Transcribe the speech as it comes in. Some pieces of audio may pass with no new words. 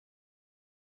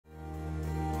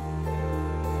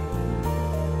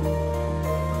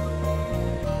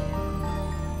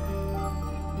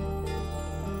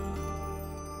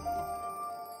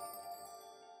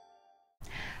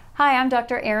Hi, I'm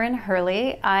Dr. Erin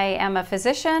Hurley. I am a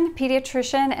physician,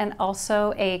 pediatrician, and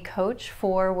also a coach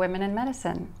for women in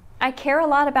medicine. I care a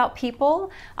lot about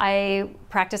people. I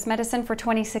practiced medicine for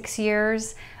 26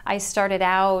 years. I started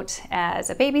out as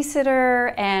a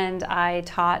babysitter and I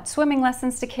taught swimming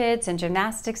lessons to kids and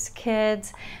gymnastics to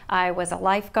kids. I was a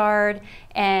lifeguard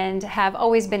and have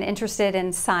always been interested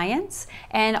in science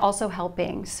and also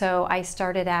helping. So I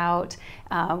started out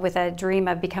with a dream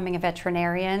of becoming a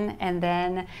veterinarian and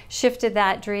then shifted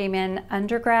that dream in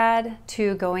undergrad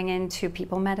to going into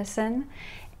people medicine.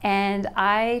 And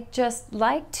I just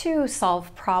like to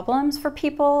solve problems for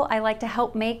people. I like to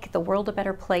help make the world a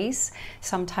better place.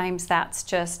 Sometimes that's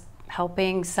just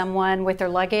helping someone with their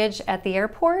luggage at the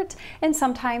airport, and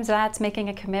sometimes that's making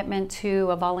a commitment to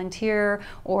a volunteer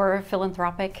or a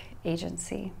philanthropic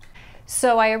agency.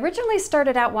 So I originally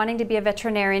started out wanting to be a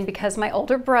veterinarian because my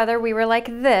older brother, we were like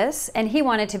this, and he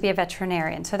wanted to be a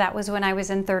veterinarian. So that was when I was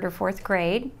in 3rd or 4th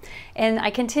grade. And I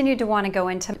continued to want to go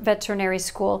into veterinary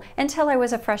school until I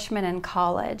was a freshman in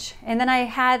college. And then I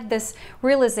had this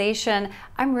realization,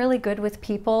 I'm really good with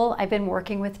people. I've been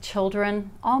working with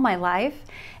children all my life.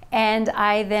 And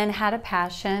I then had a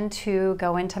passion to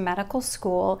go into medical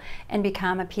school and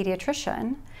become a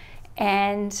pediatrician.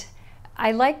 And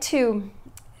I like to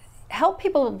help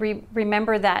people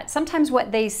remember that sometimes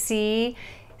what they see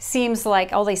seems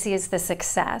like all they see is the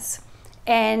success.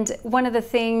 And one of the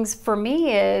things for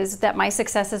me is that my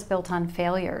success is built on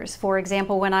failures. For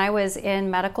example, when I was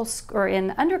in medical school or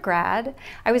in undergrad,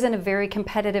 I was in a very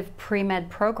competitive pre-med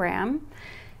program,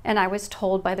 and I was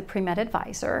told by the pre-med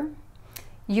advisor,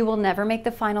 you will never make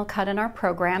the final cut in our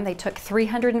program. They took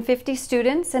 350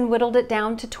 students and whittled it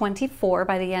down to 24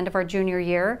 by the end of our junior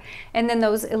year. And then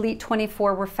those elite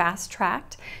 24 were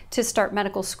fast-tracked to start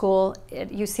medical school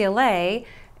at UCLA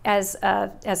as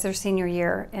their senior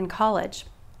year in college.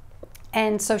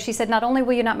 And so she said, not only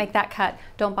will you not make that cut,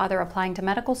 don't bother applying to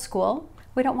medical school.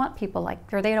 We don't want people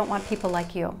they don't want people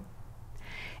like you.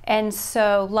 And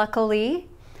so luckily,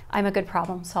 I'm a good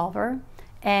problem solver.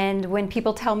 And when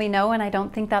people tell me no and I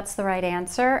don't think that's the right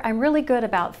answer, I'm really good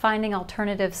about finding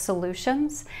alternative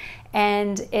solutions.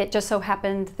 And it just so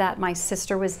happened that my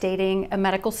sister was dating a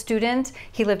medical student.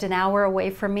 He lived an hour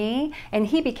away from me, and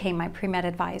he became my pre-med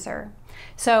advisor.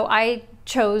 So I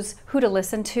chose who to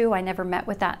listen to. I never met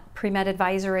with that pre-med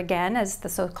advisor again as the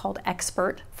so-called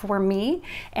expert for me.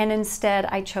 And instead,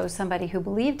 I chose somebody who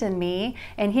believed in me,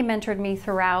 and he mentored me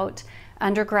throughout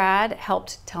undergrad,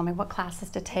 helped tell me what classes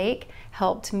to take,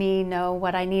 helped me know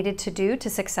what I needed to do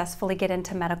to successfully get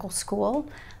into medical school.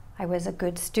 I was a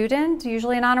good student,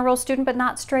 usually an honor roll student, but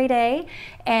not straight A.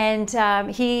 And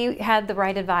he had the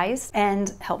right advice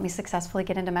and helped me successfully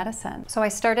get into medicine. So I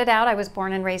started out, I was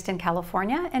born and raised in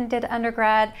California and did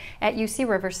undergrad at UC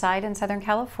Riverside in Southern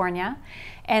California.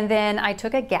 And then I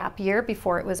took a gap year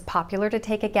before it was popular to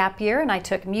take a gap year, and I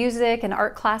took music and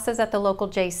art classes at the local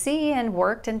JC and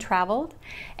worked and traveled.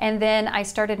 And then I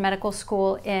started medical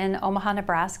school in Omaha,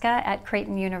 Nebraska at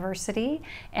Creighton University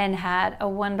and had a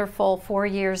wonderful 4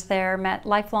 years there, met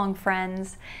lifelong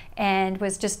friends, and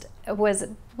was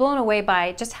blown away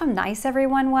by just how nice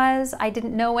everyone was. I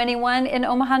didn't know anyone in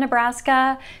Omaha,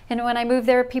 Nebraska, and when I moved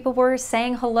there, people were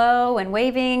saying hello and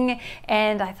waving,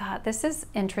 and I thought, this is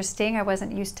interesting. I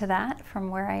wasn't used to that from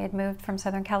where I had moved from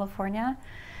Southern California.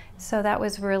 So that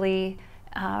was really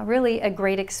a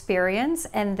great experience.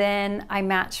 And then I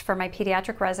matched for my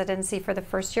pediatric residency for the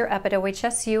first year up at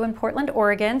OHSU in Portland,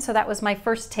 Oregon. So that was my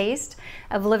first taste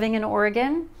of living in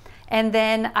Oregon. And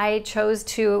then I chose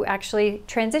to actually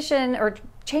transition or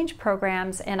change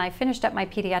programs, and I finished up my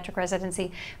pediatric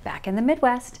residency back in the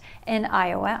Midwest in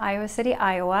Iowa City,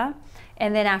 Iowa.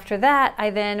 And then after that,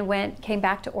 I then came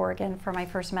back to Oregon for my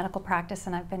first medical practice,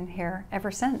 and I've been here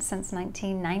ever since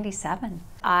 1997.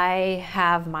 I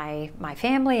have my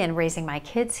family and raising my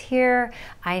kids here.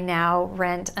 I now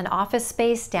rent an office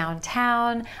space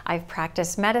downtown. I've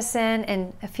practiced medicine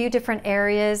in a few different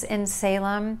areas in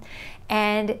Salem.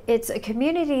 And it's a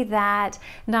community that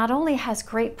not only has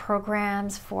great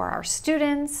programs for our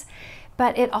students,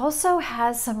 but it also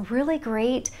has some really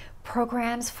great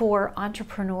programs for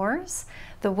entrepreneurs.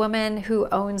 The woman who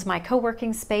owns my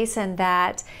co-working space and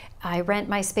that I rent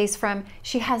my space from,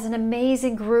 she has an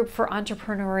amazing group for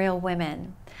entrepreneurial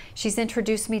women. She's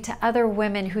introduced me to other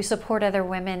women who support other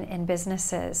women in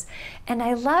businesses. And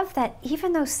I love that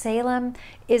even though Salem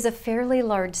is a fairly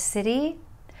large city,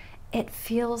 it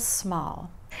feels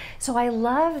small. So I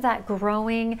love that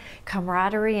growing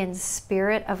camaraderie and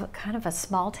spirit of kind of a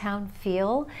small town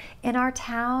feel in our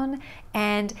town,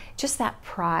 and just that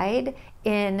pride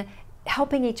in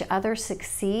helping each other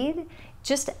succeed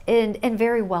and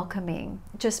very welcoming.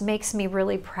 Just makes me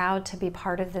really proud to be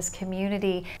part of this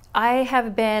community.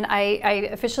 I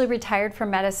officially retired from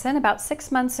medicine about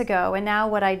 6 months ago, and now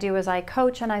what I do is I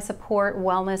coach and I support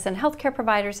wellness and healthcare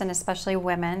providers, and especially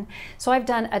women. So I've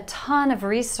done a ton of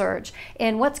research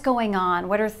in what's going on,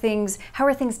 how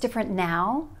are things different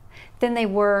now than they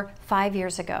were 5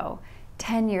 years ago,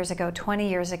 10 years ago, 20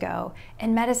 years ago.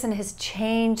 And medicine has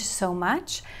changed so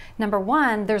much. Number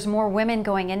one, there's more women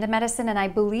going into medicine, and I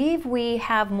believe we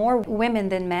have more women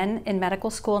than men in medical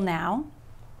school now.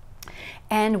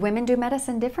 And women do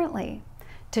medicine differently.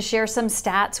 To share some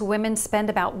stats, women spend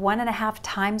about 1.5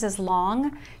 times as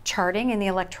long charting in the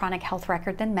electronic health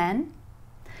record than men.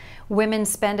 Women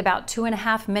spend about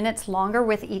 2.5 minutes longer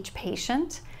with each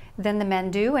patient than the men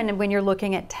do. And when you're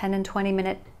looking at 10 and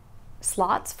 20-minute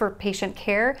slots for patient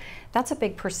care, that's a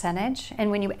big percentage. And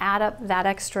when you add up that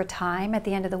extra time at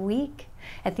the end of the week,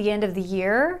 at the end of the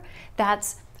year,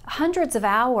 that's hundreds of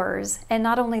hours. And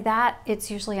not only that, it's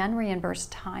usually unreimbursed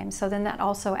time. So then that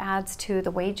also adds to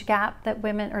the wage gap that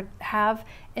women have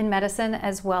in medicine,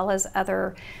 as well as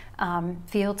other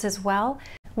fields as well.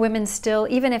 Women still,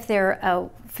 even if they're a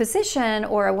physician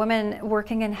or a woman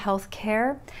working in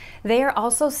healthcare, they are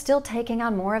also still taking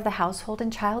on more of the household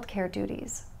and childcare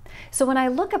duties. So when I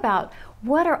look about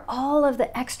what are all of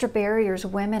the extra barriers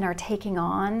women are taking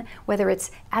on, whether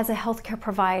it's as a healthcare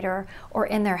provider or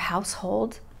in their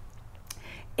household,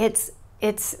 it's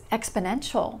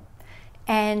exponential.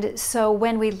 And so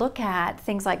when we look at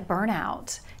things like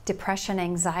burnout, depression,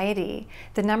 anxiety,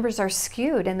 the numbers are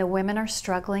skewed and the women are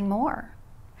struggling more.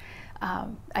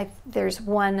 There's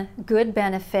one good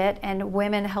benefit, and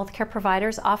women healthcare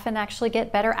providers often actually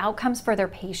get better outcomes for their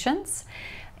patients.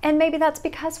 And maybe that's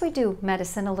because we do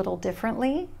medicine a little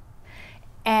differently.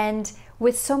 And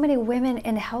with so many women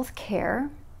in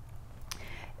healthcare,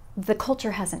 the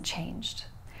culture hasn't changed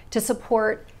to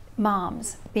support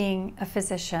moms being a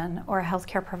physician or a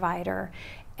healthcare provider.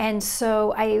 And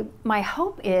so my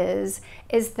hope is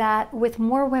that with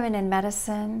more women in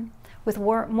medicine, with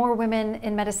more women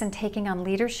in medicine taking on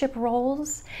leadership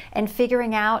roles and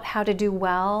figuring out how to do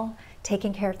well,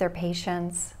 taking care of their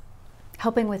patients,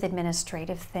 helping with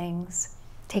administrative things,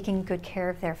 taking good care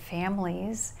of their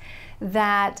families,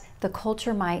 that the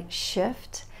culture might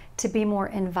shift to be more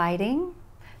inviting,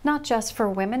 not just for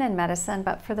women in medicine,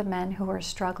 but for the men who are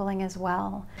struggling as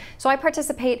well. So I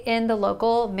participate in the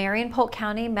local Marion Polk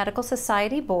County Medical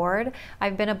Society board.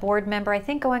 I've been a board member, I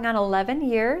think, going on 11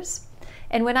 years.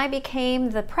 And when I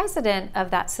became the president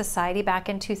of that society back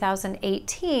in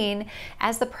 2018,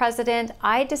 as the president,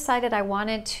 I decided I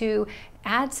wanted to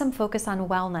add some focus on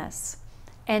wellness.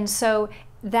 And so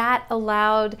that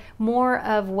allowed more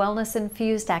of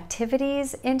wellness-infused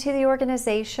activities into the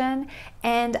organization.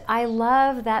 And I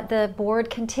love that the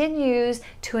board continues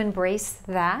to embrace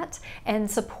that and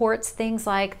supports things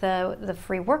like the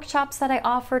free workshops that I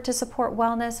offer to support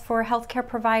wellness for healthcare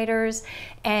providers.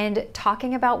 And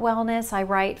talking about wellness, I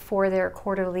write for their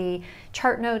quarterly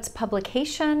chart notes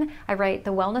publication. I write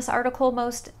the wellness article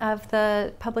most of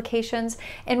the publications,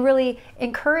 and really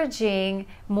encouraging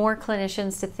more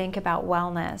clinicians to think about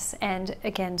wellness. And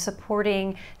again,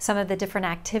 supporting some of the different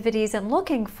activities and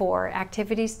looking for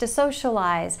activities to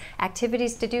socialize,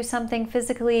 activities to do something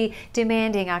physically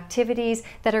demanding, activities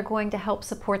that are going to help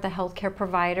support the healthcare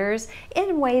providers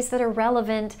in ways that are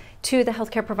relevant to the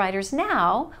healthcare providers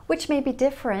now, which may be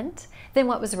different than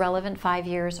what was relevant 5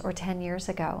 years or 10 years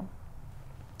ago.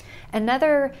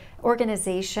 Another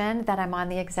organization that I'm on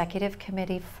the executive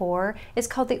committee for is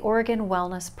called the Oregon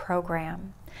Wellness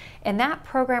Program. And that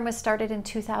program was started in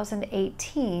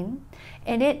 2018,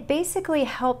 and it basically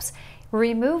helps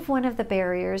remove one of the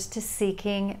barriers to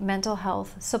seeking mental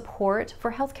health support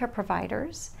for healthcare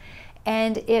providers.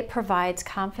 And it provides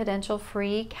confidential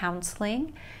free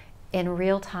counseling in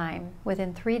real time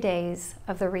within 3 days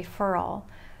of the referral.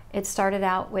 It started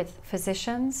out with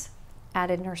physicians,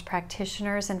 added nurse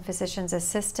practitioners and physician's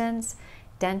assistants,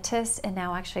 dentists, and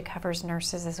now actually covers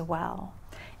nurses as well.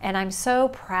 And I'm so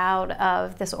proud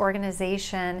of this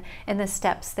organization and the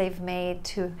steps they've made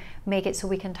to make it so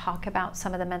we can talk about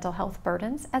some of the mental health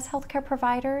burdens as healthcare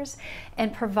providers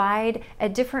and provide a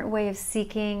different way of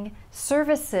seeking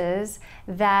services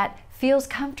that feels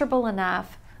comfortable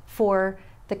enough for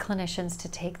the clinicians to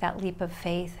take that leap of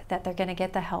faith that they're going to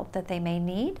get the help that they may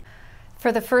need.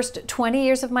 For the first 20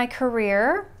 years of my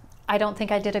career, I don't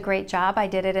think I did a great job. I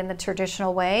did it in the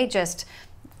traditional way, just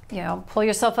pull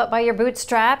yourself up by your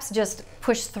bootstraps, just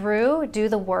push through, do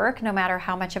the work, no matter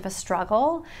how much of a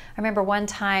struggle. I remember one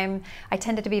time I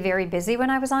tended to be very busy when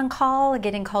I was on call,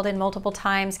 getting called in multiple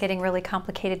times, getting really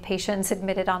complicated patients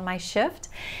admitted on my shift.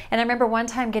 And I remember one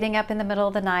time getting up in the middle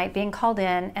of the night, being called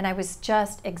in, and I was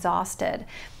just exhausted.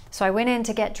 So I went in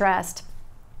to get dressed.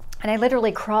 And I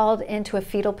literally crawled into a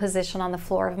fetal position on the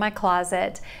floor of my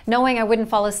closet, knowing I wouldn't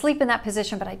fall asleep in that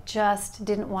position, but I just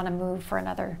didn't want to move for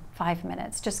another 5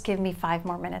 minutes. Just give me 5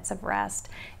 more minutes of rest,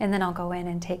 and then I'll go in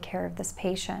and take care of this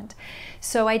patient.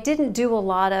 So I didn't do a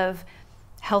lot of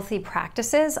healthy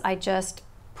practices. I just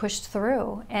pushed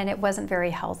through, and it wasn't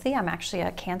very healthy. I'm actually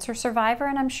a cancer survivor,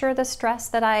 and I'm sure the stress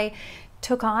that I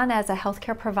took on as a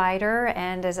healthcare provider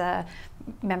and as a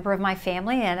member of my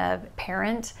family and a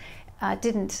parent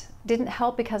didn't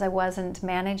help because I wasn't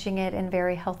managing it in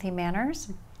very healthy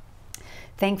manners.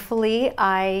 Thankfully,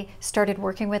 I started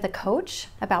working with a coach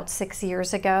about 6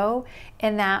 years ago,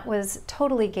 and that was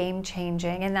totally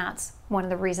game-changing. And that's one of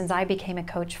the reasons I became a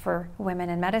coach for women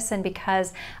in medicine,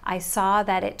 because I saw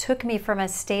that it took me from a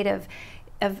state of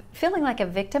feeling like a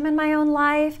victim in my own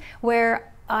life, where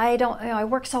I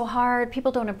work so hard,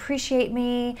 people don't appreciate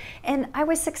me, and I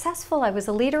was successful. I was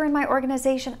a leader in my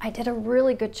organization. I did a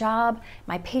really good job.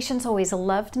 My patients always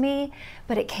loved me,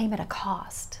 but it came at a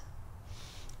cost.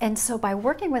 And so by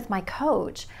working with my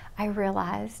coach, I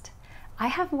realized I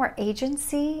have more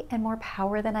agency and more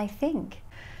power than I think.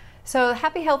 So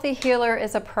Happy Healthy Healer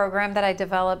is a program that I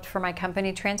developed for my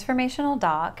company, Transformational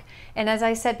Doc. And as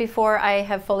I said before, I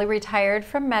have fully retired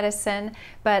from medicine,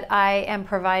 but I am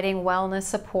providing wellness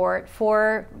support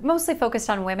for mostly focused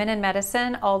on women in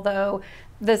medicine, although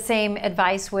the same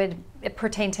advice would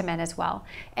pertain to men as well.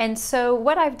 And so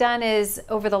what I've done is,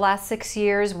 over the last 6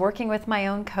 years, working with my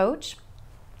own coach,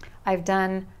 I've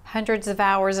done hundreds of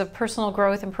hours of personal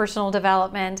growth and personal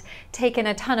development, taken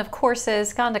a ton of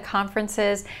courses, gone to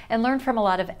conferences, and learned from a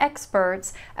lot of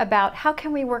experts about how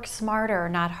can we work smarter,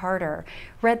 not harder.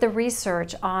 Read the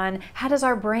research on how does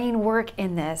our brain work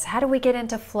in this? How do we get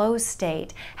into flow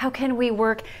state? How can we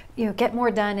work, get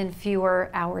more done in fewer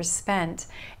hours spent?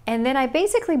 And then I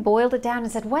basically boiled it down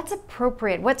and said, what's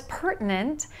appropriate, what's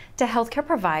pertinent to healthcare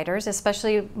providers,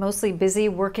 especially mostly busy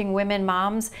working women,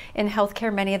 moms in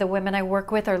healthcare. Many of the women I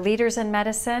work with are leaders in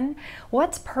medicine.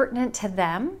 What's pertinent to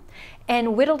them?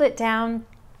 And whittled it down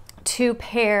to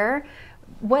pair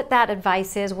what that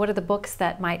advice is, what are the books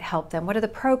that might help them, what are the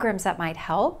programs that might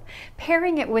help,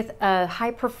 pairing it with a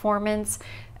high performance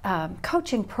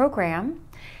coaching program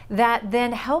that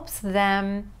then helps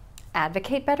them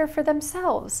advocate better for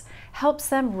themselves, helps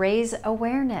them raise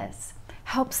awareness,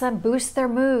 helps them boost their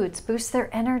moods, boost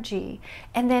their energy,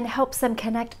 and then helps them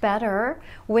connect better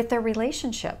with their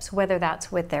relationships, whether that's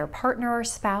with their partner or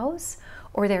spouse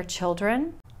or their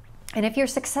children. And if you're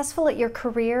successful at your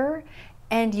career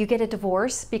and you get a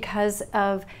divorce because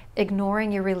of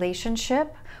ignoring your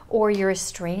relationship, or you're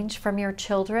estranged from your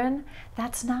children,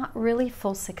 that's not really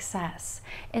full success.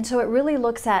 And so it really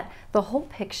looks at the whole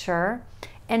picture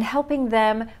and helping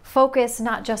them focus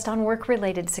not just on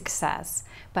work-related success,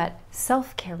 but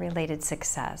self-care related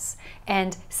success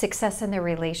and success in their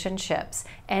relationships.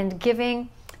 And giving,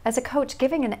 as a coach,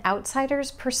 giving an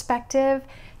outsider's perspective,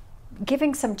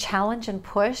 giving some challenge and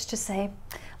push to say,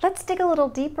 let's dig a little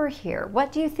deeper here.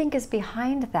 What do you think is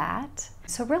behind that?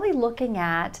 So really looking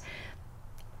at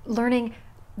learning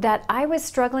that I was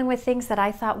struggling with things that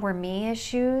I thought were me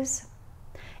issues.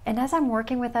 And as I'm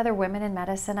working with other women in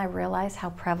medicine, I realize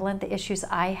how prevalent the issues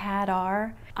I had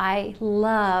are. I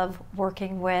love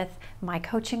working with my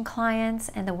coaching clients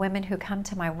and the women who come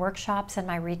to my workshops and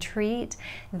my retreat.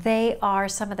 They are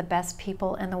some of the best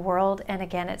people in the world. And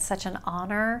again, it's such an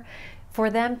honor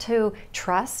for them to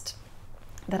trust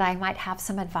that I might have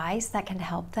some advice that can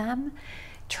help them,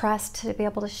 trust to be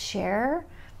able to share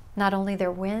not only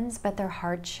their wins, but their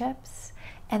hardships,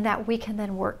 and that we can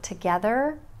then work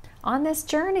together on this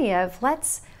journey of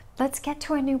let's get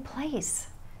to a new place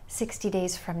 60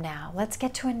 days from now. Let's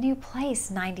get to a new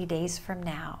place 90 days from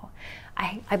now.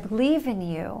 I believe in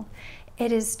you.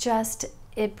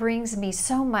 It brings me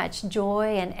so much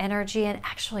joy and energy and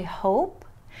actually hope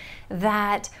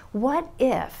that what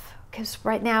if, because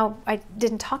right now I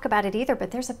didn't talk about it either,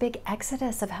 but there's a big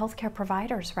exodus of healthcare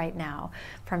providers right now,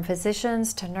 from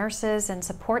physicians to nurses and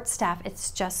support staff.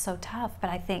 It's just so tough.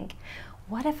 But I think,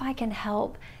 what if I can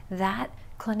help that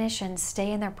clinician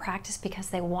stay in their practice because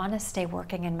they want to stay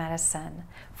working in medicine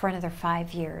for another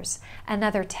 5 years,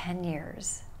 another 10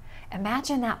 years?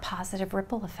 Imagine that positive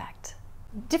ripple effect.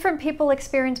 Different people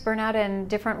experience burnout in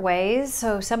different ways.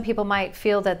 So some people might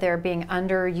feel that they're being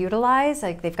underutilized,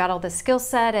 like they've got all the skill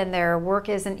set and their work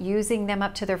isn't using them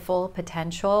up to their full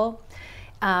potential.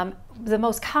 The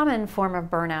most common form of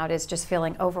burnout is just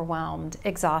feeling overwhelmed,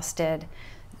 exhausted,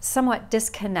 somewhat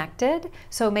disconnected.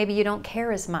 So maybe you don't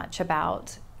care as much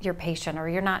about your patient, or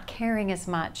you're not caring as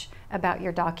much about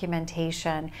your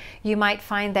documentation. You might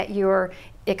find that you're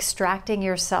extracting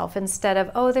yourself. Instead of,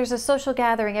 oh, there's a social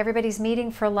gathering, everybody's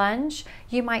meeting for lunch,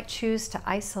 you might choose to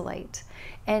isolate.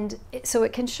 And so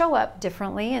it can show up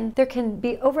differently, and there can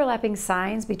be overlapping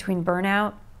signs between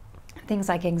burnout, things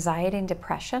like anxiety and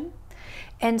depression.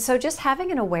 And so just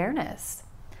having an awareness,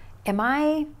 am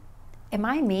I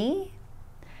me?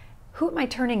 Who am I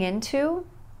turning into?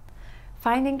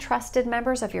 Finding trusted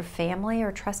members of your family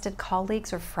or trusted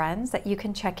colleagues or friends that you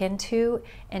can check into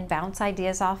and bounce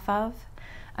ideas off of.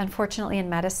 Unfortunately, in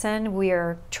medicine,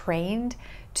 we're trained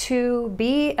to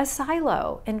be a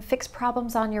silo and fix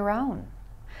problems on your own.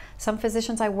 Some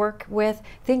physicians I work with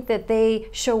think that they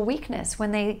show weakness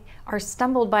when they are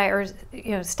stumped by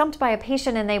a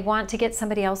patient and they want to get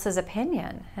somebody else's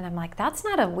opinion. And I'm like, that's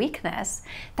not a weakness,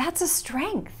 that's a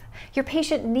strength. Your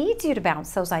patient needs you to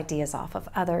bounce those ideas off of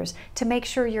others to make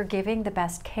sure you're giving the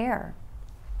best care.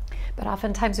 But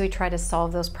oftentimes we try to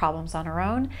solve those problems on our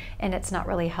own, and it's not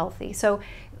really healthy. So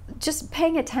just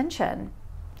paying attention,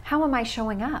 how am I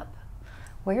showing up?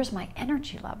 Where's my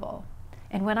energy level?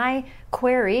 And when I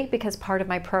query, because part of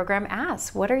my program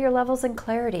asks, what are your levels in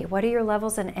clarity? What are your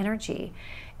levels in energy?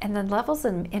 And the levels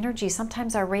in energy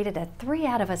sometimes are rated a 3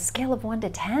 out of a scale of 1 to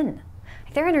 10.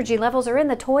 Their energy levels are in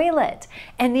the toilet,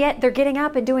 and yet they're getting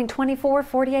up and doing 24,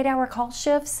 48-hour call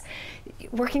shifts,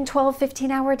 working 12,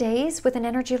 15-hour days with an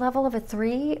energy level of a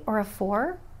 3 or a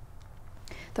 4.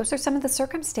 Those are some of the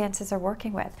circumstances they're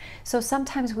working with. So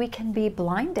sometimes we can be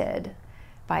blinded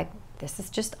by, this is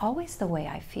just always the way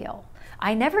I feel.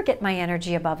 I never get my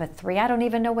energy above a 3. I don't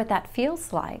even know what that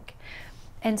feels like.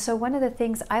 And so one of the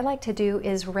things I like to do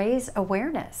is raise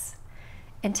awareness.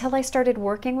 Until I started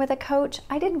working with a coach,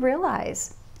 I didn't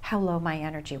realize how low my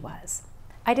energy was.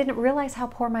 I didn't realize how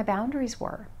poor my boundaries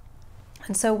were.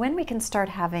 And so when we can start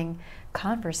having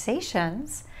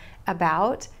conversations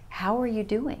about how are you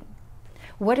doing?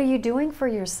 What are you doing for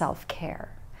your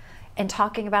self-care? And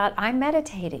talking about, I'm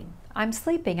meditating, I'm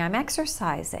sleeping, I'm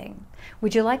exercising.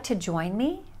 Would you like to join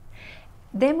me?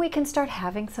 Then we can start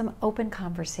having some open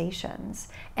conversations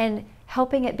and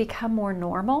helping it become more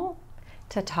normal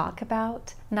to talk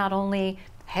about not only,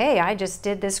 hey, I just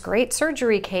did this great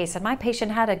surgery case and my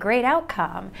patient had a great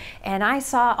outcome, and I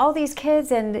saw all these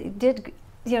kids and did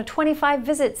 25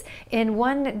 visits in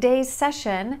one day's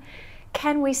session.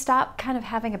 Can we stop kind of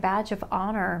having a badge of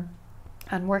honor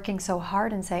on working so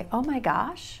hard and say, oh my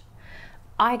gosh,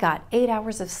 I got 8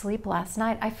 hours of sleep last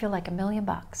night, I feel like $1 million.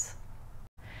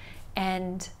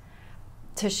 And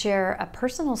to share a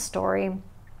personal story,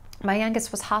 my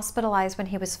youngest was hospitalized when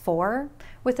he was 4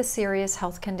 with a serious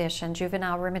health condition,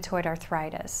 juvenile rheumatoid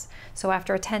arthritis. So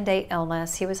after a 10-day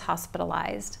illness, he was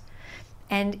hospitalized.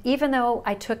 And even though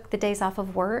I took the days off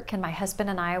of work and my husband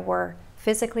and I were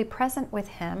physically present with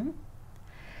him,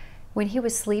 when he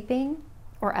was sleeping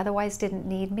or otherwise didn't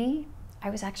need me,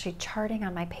 I was actually charting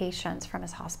on my patients from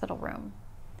his hospital room.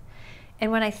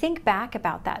 And when I think back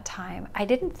about that time, I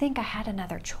didn't think I had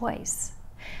another choice.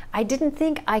 I didn't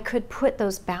think I could put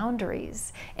those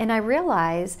boundaries. And I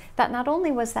realized that not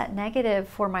only was that negative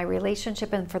for my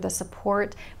relationship and for the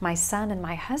support my son and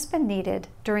my husband needed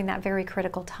during that very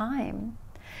critical time,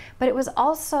 but it was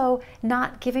also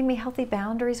not giving me healthy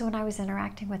boundaries when I was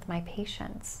interacting with my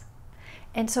patients.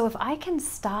 And so if I can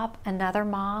stop another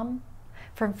mom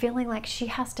from feeling like she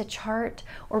has to chart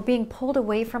or being pulled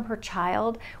away from her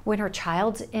child when her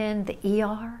child's in the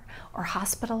ER or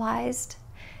hospitalized,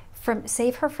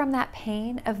 save her from that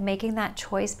pain of making that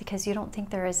choice because you don't think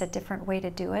there is a different way to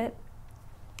do it.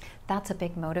 That's a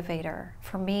big motivator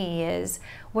for me. Is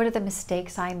what are the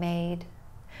mistakes I made?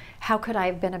 How could I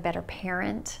have been a better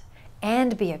parent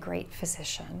and be a great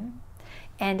physician?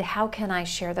 And how can I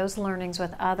share those learnings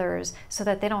with others so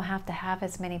that they don't have to have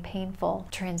as many painful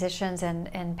transitions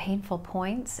and painful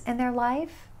points in their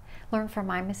life? Learn from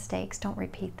my mistakes, don't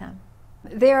repeat them.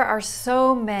 There are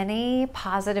so many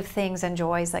positive things and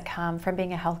joys that come from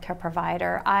being a healthcare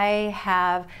provider. I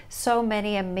have so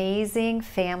many amazing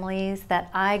families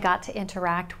that I got to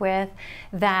interact with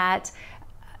that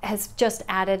has just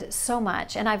added so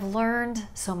much. And I've learned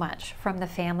so much from the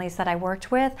families that I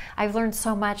worked with. I've learned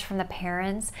so much from the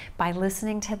parents by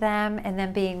listening to them and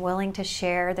then being willing to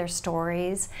share their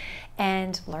stories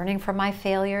and learning from my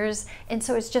failures. And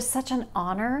so it's just such an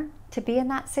honor to be in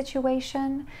that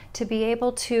situation, to be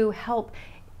able to help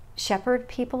shepherd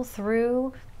people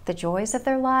through the joys of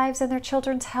their lives and their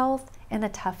children's health in the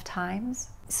tough times.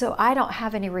 So I don't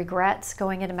have any regrets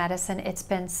going into medicine. It's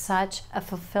been such a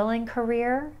fulfilling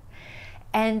career,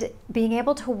 and being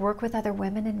able to work with other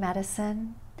women in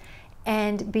medicine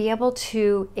and be able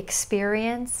to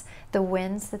experience the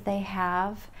wins that they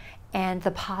have and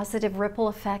the positive ripple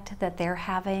effect that they're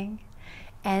having.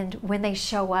 And when they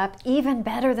show up, even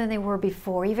better than they were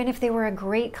before, even if they were a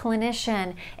great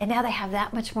clinician, and now they have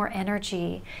that much more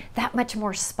energy, that much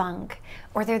more spunk,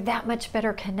 or they're that much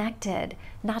better connected,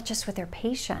 not just with their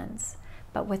patients,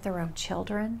 but with their own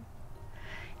children.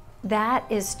 That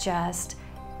is just,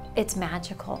 it's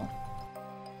magical.